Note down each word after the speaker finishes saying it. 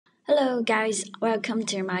Hello guys, welcome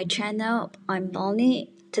to my channel. I'm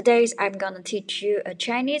Bonnie. Today I'm gonna teach you a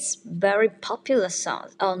Chinese very popular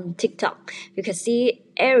song on TikTok. You can see it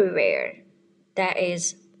everywhere. That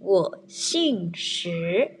is 我姓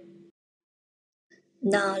石.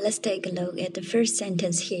 Now let's take a look at the first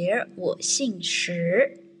sentence here. 我姓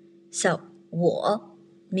石. So 我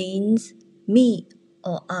means me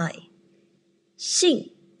or I.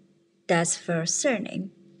 姓 that's for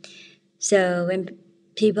surname. So when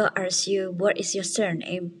people ask you what is your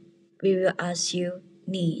surname, we will ask you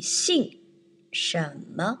你姓什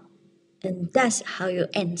么? And that's how you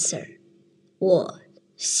answer. 我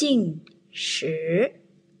姓石.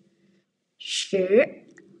 石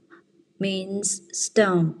means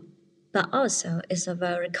stone, but also is a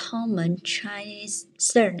very common Chinese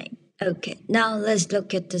surname. Okay, now let's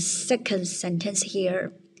look at the second sentence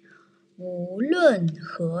here. 无论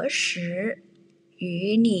何时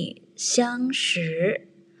与你相识，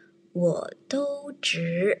我都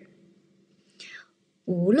值。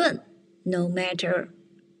无论 no matter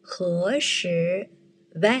何时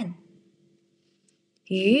when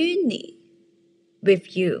与你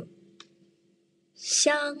with you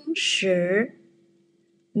相识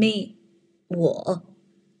me 我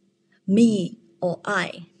me or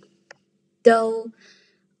I 都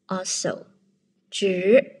also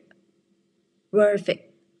值 worthy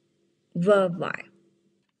worldwide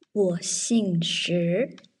我姓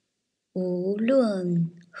石，无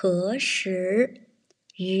论何时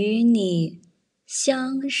与你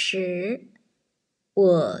相识，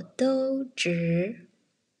我都值。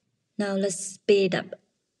Now let's speed up.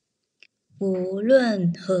 无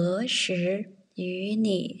论何时与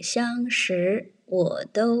你相识，我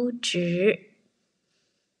都值。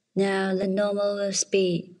Now the normal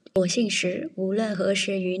speed. 我姓石，无论何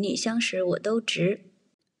时与你相识，我都值。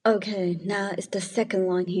Okay, now it's the second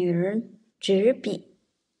one here. 执笔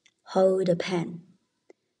hold a pen.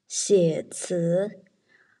 写词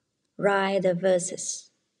write the verses.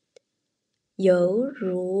 犹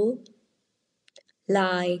如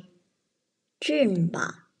like 骏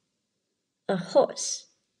马 a horse.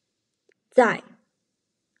 在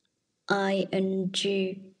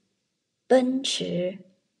ing 奔驰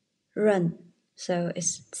run. So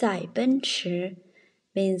it's 在奔驰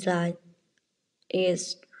means like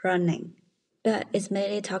is running. But it's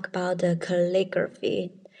mainly talk about the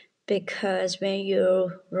calligraphy because when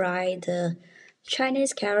you write the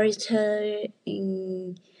Chinese character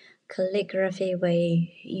in calligraphy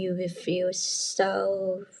way, you will feel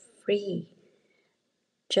so free,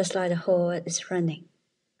 just like the horse is running.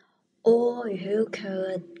 Or you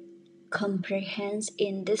could comprehend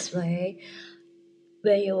in this way,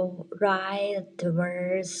 when you write the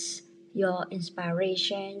words, your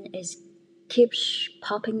inspiration keeps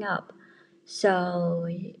popping up. So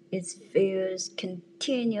it feels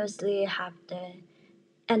continuously have the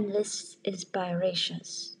endless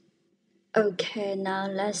inspirations. Okay, now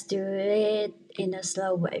let's do it in a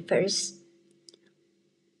slow way first.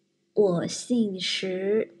 我姓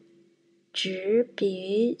石，执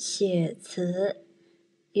笔写词，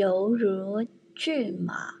犹如骏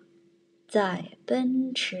马在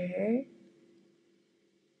奔驰。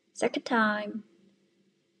Second time.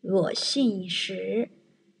 我姓石，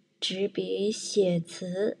执笔写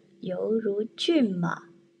词，犹如骏马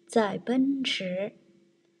在奔驰。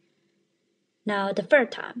Now the third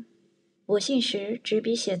time. 我姓石，执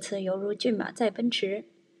笔写词，犹如骏马在奔驰。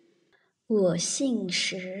我姓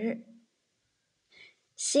石，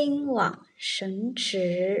心往神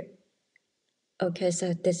驰。Okay,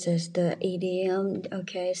 so this is the idiom.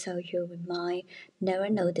 Okay, so you might never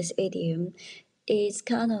know this idiom. It's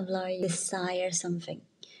kind of like desire something.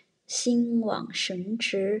 心往神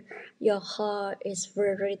驰 Your heart is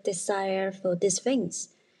very desire for these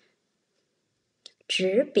things.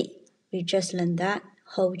 执笔 We just learned that.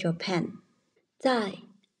 Hold your pen. 在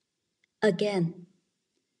Again.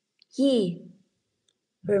 忆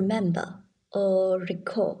Remember or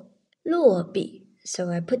recall. 落笔 So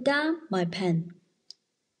I put down my pen.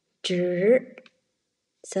 执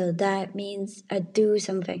So that means I do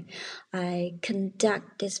something. I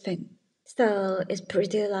conduct this thing. So it's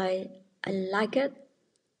pretty like I like it,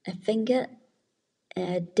 I think it, and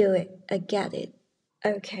I do it, I get it.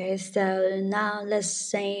 Okay, so now let's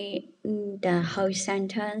say the whole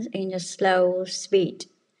sentence in a slow speed.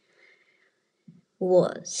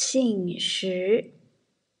 我姓石，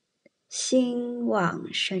心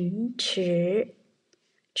往神驰，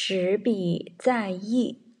执笔在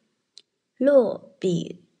意，落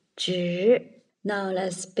笔直。Now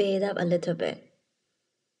let's speed up a little bit.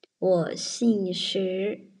 我姓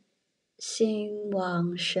石，心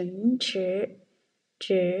往神驰，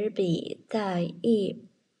执笔在意，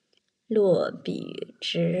落笔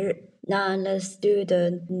直。Now let's do the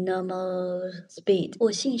normal speed.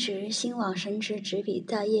 我信时心往神驰，执笔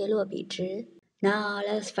在页落笔直。Now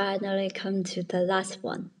let's finally come to the last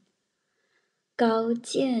one. 高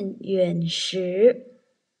见远识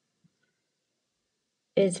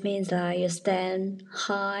It means that you stand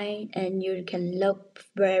high and you can look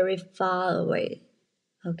very far away.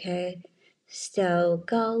 Okay? So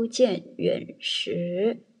高见远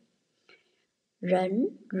识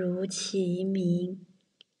人如其名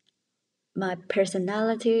My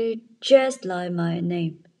personality just like my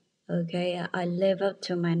name. Okay, I live up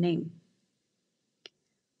to my name.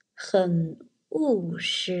 很务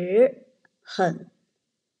实，很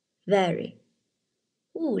very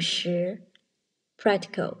务实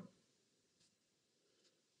practical.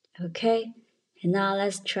 Okay, and now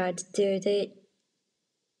let's try to do it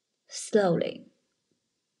slowly.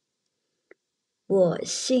 我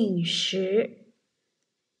姓石，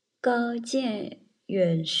高见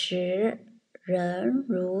远识，人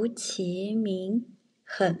如其名，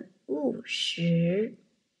很务实。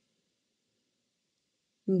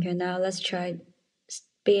Okay, now let's try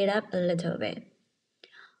speed up a little bit.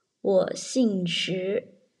 我姓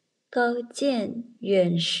石，高见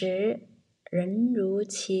远识，人如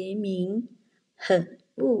其名，很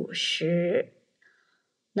务实。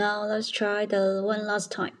Now let's try the one last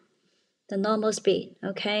time. The normal speed,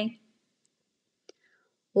 okay?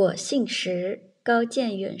 我姓石，高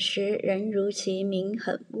见远识，人如其名，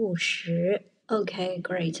很务实。Okay,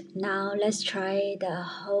 great. Now let's try the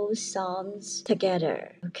whole songs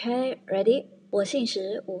together. Okay, ready? 我姓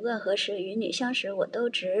石，无论何时与你相识，我都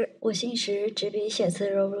直。我姓石，执笔写词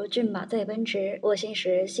犹如骏马在奔驰。我姓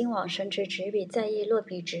石，心往神驰，执笔在意落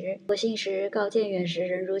笔直。我姓石，高见远识，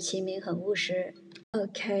人如其名，很务实。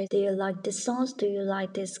Okay, do you like the songs? Do you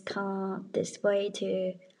like this way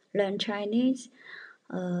to learn Chinese?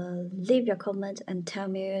 Leave your comment and tell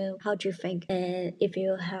me how do you think. And if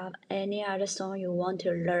you have any other song you want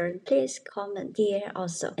to learn, please comment here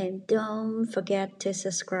also. And don't forget to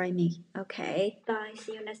subscribe me. Okay, bye.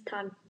 See you next time.